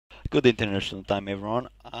Good international time, everyone.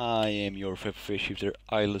 I am your favorite fish shifter,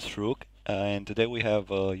 Eyeless Rook, and today we have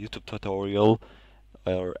a YouTube tutorial,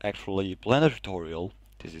 or actually Blender tutorial.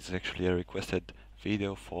 This is actually a requested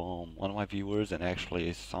video from one of my viewers, and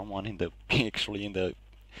actually someone in the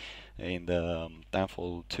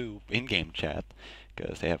Titanfall 2 in-game chat,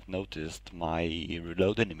 because they have noticed my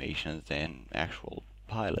reload animations and actual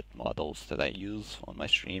pilot models that I use on my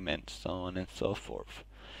stream, and so on and so forth.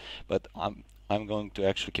 But I'm going to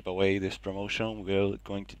actually keep away this promotion. We're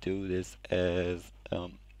going to do this as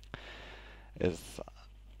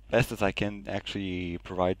best as I can, actually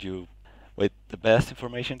provide you with the best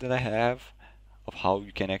information that I have of how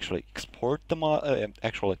you can actually export the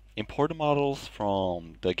actually import the models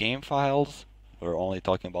from the game files. We're only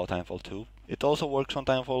talking about Titanfall 2. It also works on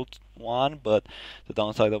Titanfall 1, but the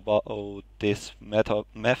downside about this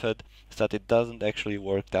method is that it doesn't actually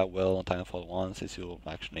work that well on Titanfall 1, since you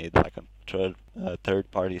actually need like a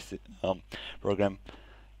third-party program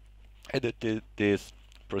edit this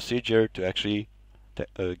procedure to actually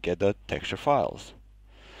get the texture files.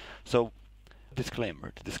 So,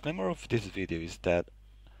 disclaimer. The disclaimer of this video is that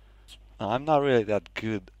I'm not really that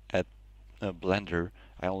good at Blender.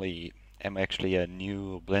 I only am actually a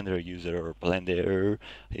new Blender user, or Blender,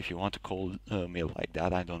 if you want to call me like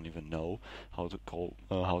that. I don't even know how to call,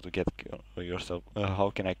 how to get yourself,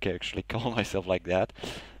 how can I actually call myself like that.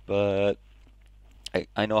 But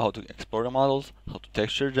I know how to export the models, how to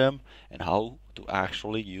texture them, and how to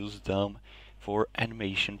actually use them for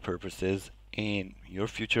animation purposes in your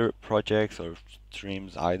future projects or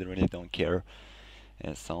streams. I really don't care,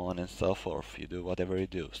 and so on and so forth. You do whatever you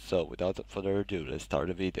do. So without further ado, let's start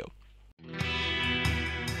the video.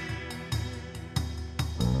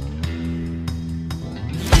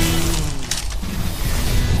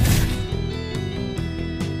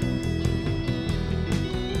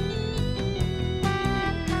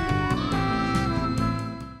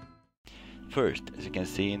 First, as you can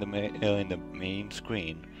see in the main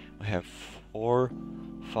screen, we have 4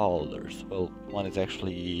 folders. Well, one is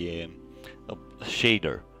actually a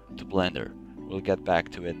shader to Blender. We'll get back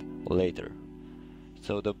to it later.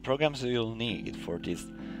 So the programs you'll need for this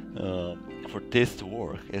to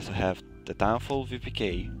work is to have the Titanfall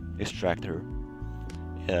VPK extractor.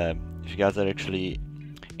 If you guys are actually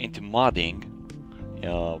into modding,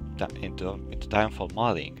 into Titanfall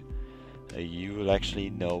modding, you will actually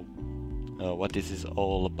know what this is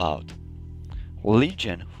all about.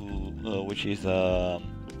 Legion, which is a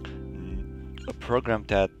program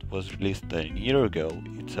that was released a year ago.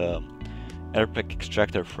 It's a RPEG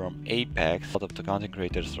extractor from Apex. A lot of the content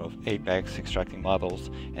creators of Apex extracting models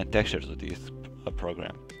and textures with this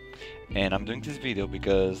program. And I'm doing this video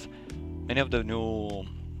because many of the new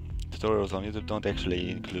tutorials on YouTube don't actually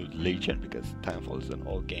include Legion, because Titanfall is an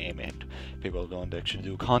old game and people don't actually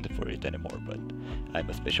do content for it anymore, but I'm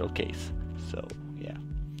a special case. So yeah.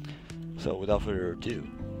 So without further ado,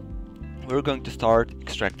 we're going to start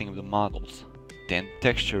extracting the models, then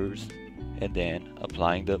textures, and then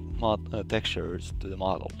applying the textures to the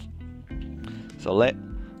models. So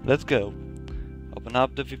let's go. Open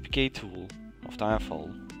up the VPK tool of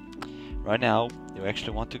Titanfall. Right now, you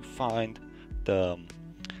actually want to find the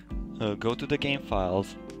go to the game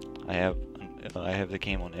files. I have the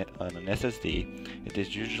game on an SSD. It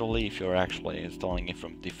is usually, if you're actually installing it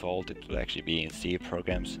from default, it will actually be in C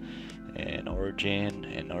programs and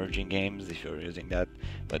Origin games if you're using that.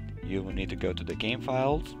 But you will need to go to the game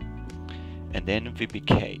files and then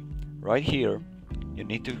VPK. Right here, you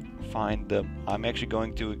need to find the. I'm actually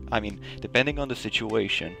going to. Depending on the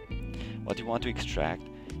situation, what you want to extract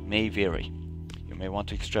may vary. You may want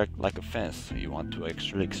to extract like a fence. You want to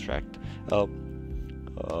actually extract a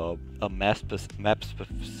map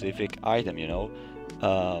specific item,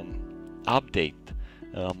 update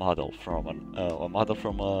model from a model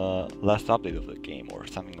from a last update of the game or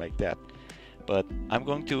something like that. But I'm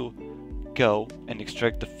going to go and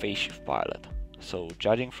extract the phase shift pilot. So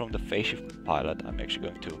judging from the phase shift pilot, I'm actually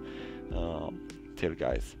going to tell you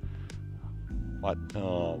guys what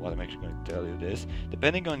I'm actually going to tell you this.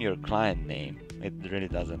 Depending on your client name, it really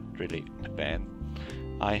doesn't really depend.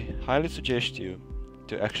 I highly suggest you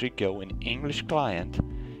to actually go in English client,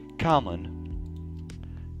 common,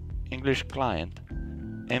 English client,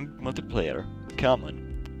 and multiplayer,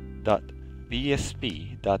 common,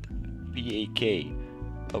 .bsp.pak_dir,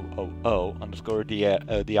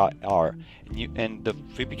 and the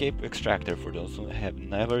VPK extractor, for those who have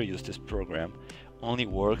never used this program, only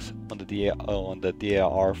works on the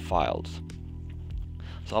dir files.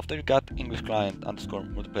 So after you got English client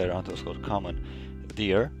 _multiplayer _common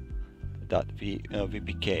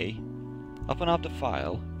dir.vpk, open up the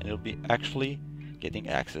file, and it'll be actually getting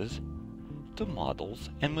access to models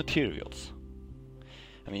and materials.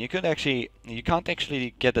 I mean, you can't actually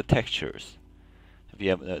get the textures if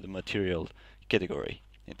you have the material category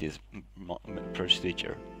in this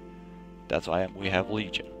procedure. That's why we have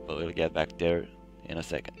Legion, but we'll get back there in a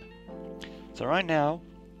second. So right now,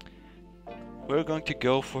 we're going to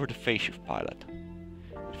go for the phase shift pilot.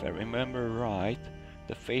 If I remember right,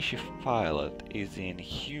 the phase shift pilot is in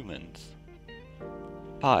humans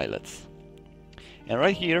pilots. And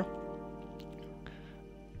right here,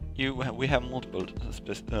 we have multiple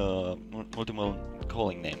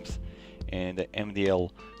calling names in the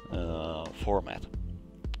MDL format.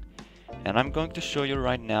 And I'm going to show you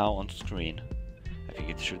right now on screen, I think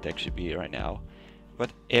it should actually be right now,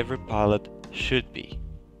 what every pilot should be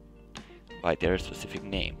by their specific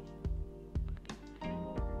name.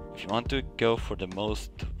 If you want to go for the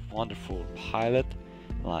most wonderful pilot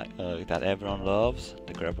like that everyone loves,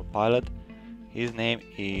 the grabber pilot, his name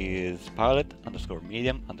is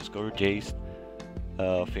pilot_medium_jace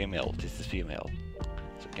female. This is female.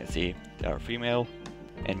 So you can see they are female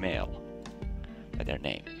and male by their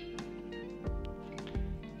name.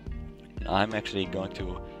 I'm actually going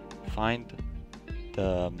to find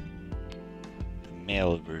the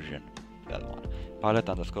male version, that one,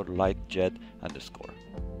 pilot_lightjet_.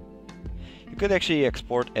 You could actually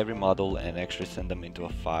export every model and actually send them into a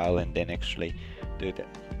file and then actually do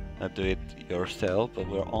it yourself, but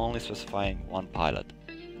we're only specifying one pilot.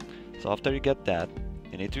 So after you get that,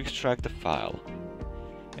 you need to extract the file,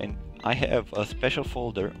 and I have a special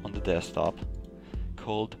folder on the desktop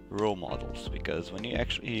called raw models, because when you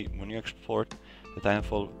export the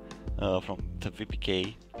Titanfall from the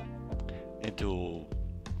VPK into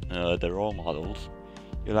the raw models,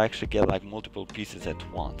 you'll actually get like multiple pieces at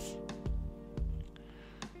once.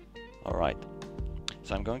 Alright,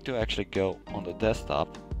 so I'm going to actually go on the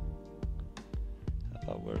desktop.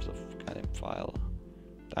 Where's the goddamn file?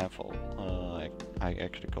 Titanfall. I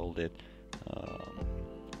actually called it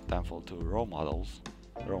Titanfall to raw models.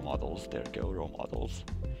 Raw models, there we go, raw models.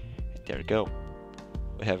 And there we go.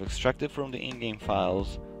 We have extracted from the in-game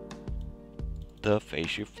files the phase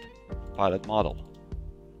shift pilot model,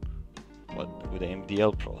 but with the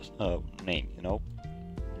MDL name, you know.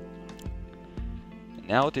 And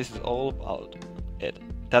now this is all about it.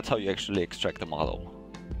 That's how you actually extract the model.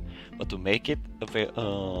 But to make it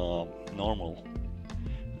normal,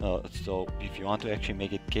 so if you want to actually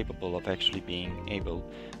make it capable of actually being able,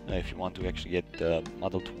 if you want to actually get the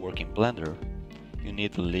model to work in Blender, you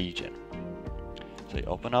need Legion. So you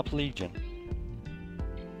open up Legion,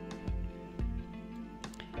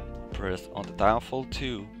 press on the Titanfall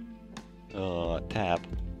 2 tab,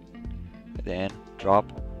 and then drop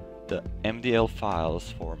the MDL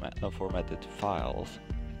files formatted files,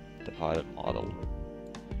 the pilot model,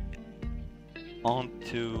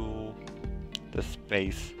 onto the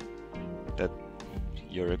space that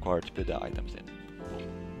you're required to put the items in.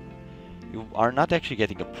 You are not actually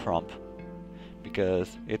getting a prompt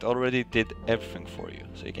because it already did everything for you,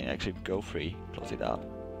 so you can actually go free, close it up,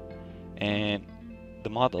 and the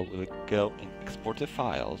model will go in exported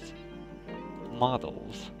files,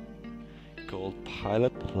 models, called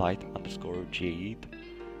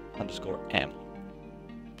pilot_light_jade_m,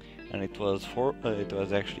 and it was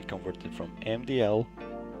actually converted from MDL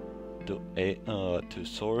to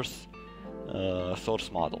source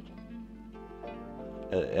model.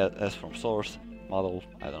 As from source model,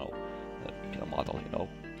 I don't know, a model, you know.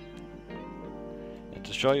 And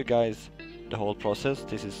to show you guys the whole process,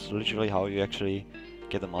 this is literally how you actually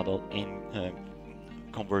get the model in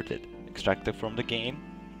converted, extracted from the game,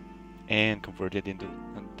 and converted into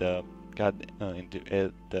the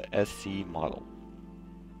SC model.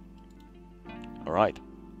 All right,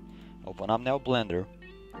 open up now Blender.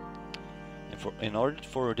 And in order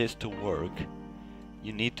for this to work,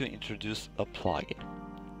 you need to introduce a plugin.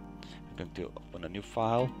 I'm going to open a new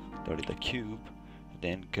file, delete the cube,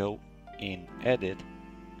 then go in Edit,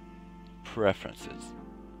 Preferences.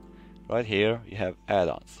 Right here you have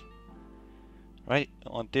add-ons. Right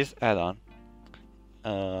on this add-on,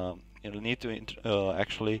 you'll need to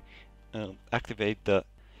actually activate the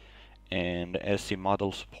SC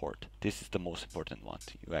model support. This is the most important one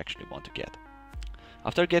you actually want to get.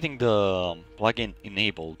 After getting the plugin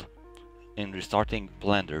enabled and restarting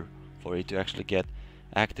Blender for it to actually get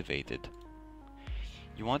activated,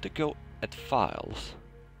 you want to go at Files,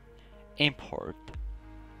 Import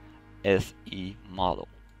SE Model.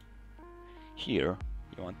 Here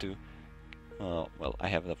you want to, well, I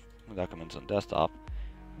have the documents on desktop.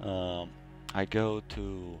 I go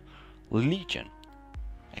to Legion,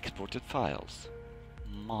 Exported Files,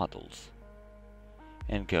 Models,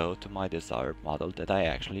 and go to my desired model that I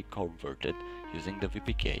actually converted using the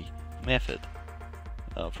VPK method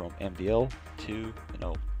from MDL to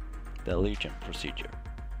the Legion procedure.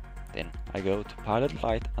 Then I go to pilot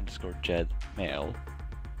light underscore jet mail,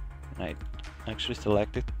 and I actually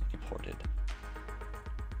select it, import it.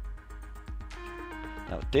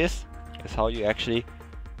 Now this is how you actually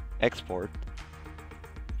export.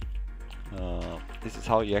 This is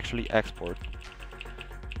how you actually export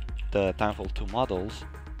the Titanfall 2 models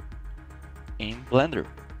in Blender.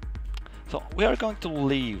 So we are going to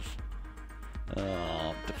leave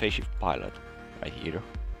the phase shift pilot right here,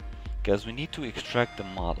 because we need to extract the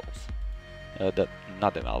models.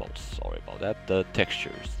 Not the models, sorry about that, the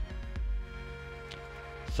textures.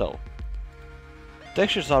 So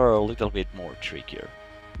textures are a little bit more trickier.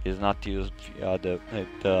 Is not used via the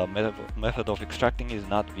method of extracting is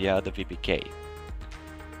not via the VPK.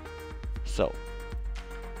 So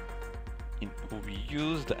we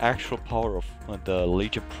use the actual power of the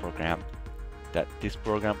Legion program. That this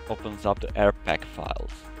program opens up the AirPack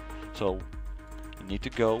files. So you need to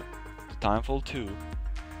go to Titanfall 2,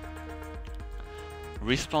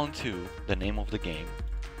 respawn 2, the name of the game,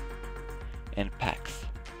 and packs,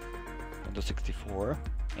 Windows 64.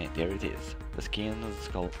 And there it is, the skins,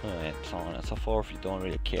 and so on and so forth. You don't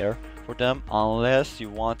really care for them unless you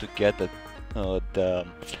want to get the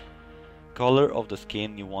color of the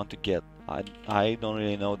skin you want to get. I don't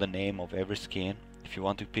really know the name of every skin. If you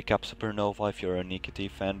want to pick up Supernova, if you're a Nikiti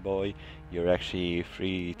fanboy, you're actually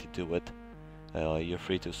free to do it. You're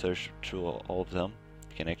free to search through all of them.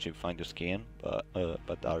 You can actually find your skin, but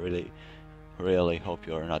I really hope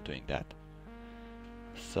you are not doing that.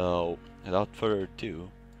 So without further ado,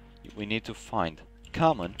 we need to find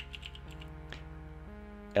common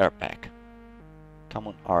AirPack.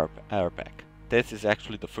 Common AirPack. This is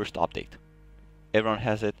actually the first update. Everyone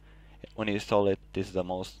has it. When you install it, this is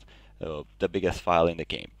the biggest file in the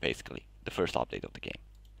game, basically. The first update of the game.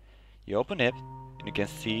 You open it, and you can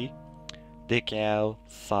see decal,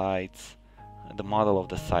 sights, the model of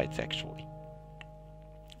the sights actually,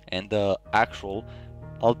 and the actual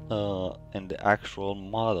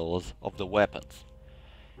models of the weapons.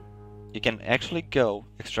 You can actually go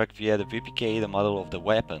extract via the VPK the model of the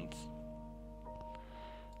weapons,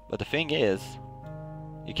 but the thing is,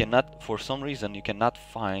 you cannot, for some reason, you cannot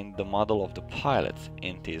find the model of the pilots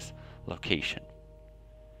in this location.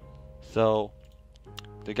 So,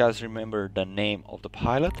 do you guys remember the name of the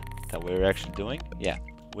pilot that we're actually doing? Yeah,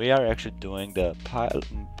 we are actually doing the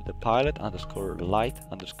pilot underscore light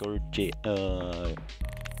underscore jet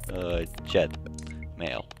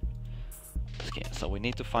mail skin. So we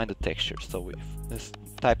need to find the texture. So we just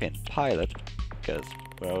type in pilot, because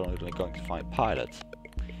we're only going to find pilots,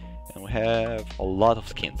 and we have a lot of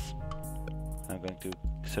skins. I'm going to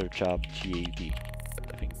search up GAD.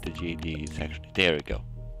 I think the GAD is actually, there we go.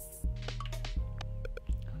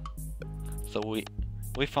 So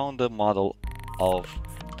we found the model of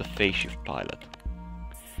the phase shift pilot.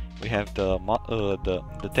 We have the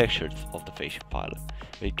textures of the phase shift pilot.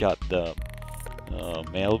 We got the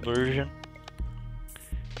male version,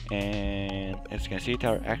 and as you can see, they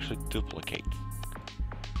are actually duplicates.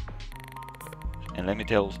 And let me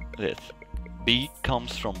tell you this: B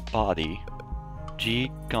comes from body,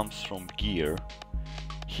 G comes from gear,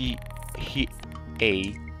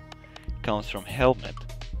 A comes from helmet,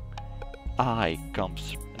 I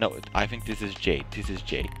think this is J.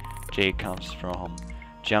 J comes from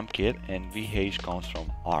jump kit, and VH comes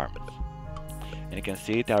from arms. And you can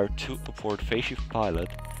see there are for the phase shift pilot,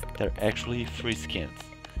 there are actually 3 skins.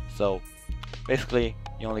 So basically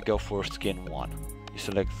you only go for skin 1. You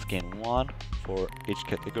select skin 1 for each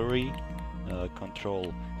category,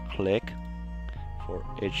 control click for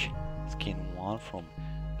each skin 1 from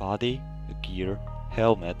body, gear,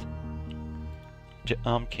 helmet,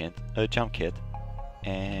 jump kit,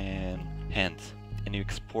 and hands, and you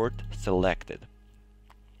export selected.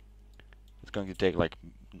 It's going to take like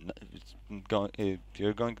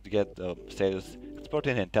you're going to get the status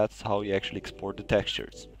exported, and that's how you actually export the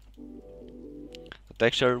textures.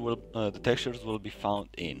 The textures will be found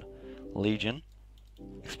in Legion,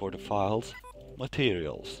 export the files,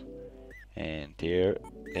 materials, and there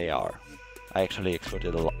they are. I actually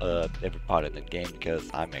exported every part of the game because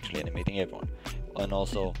I'm actually animating everyone, and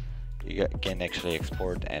also you can actually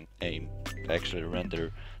export and actually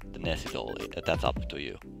render the Nessie doll. That's up to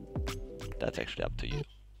you. That's actually up to you.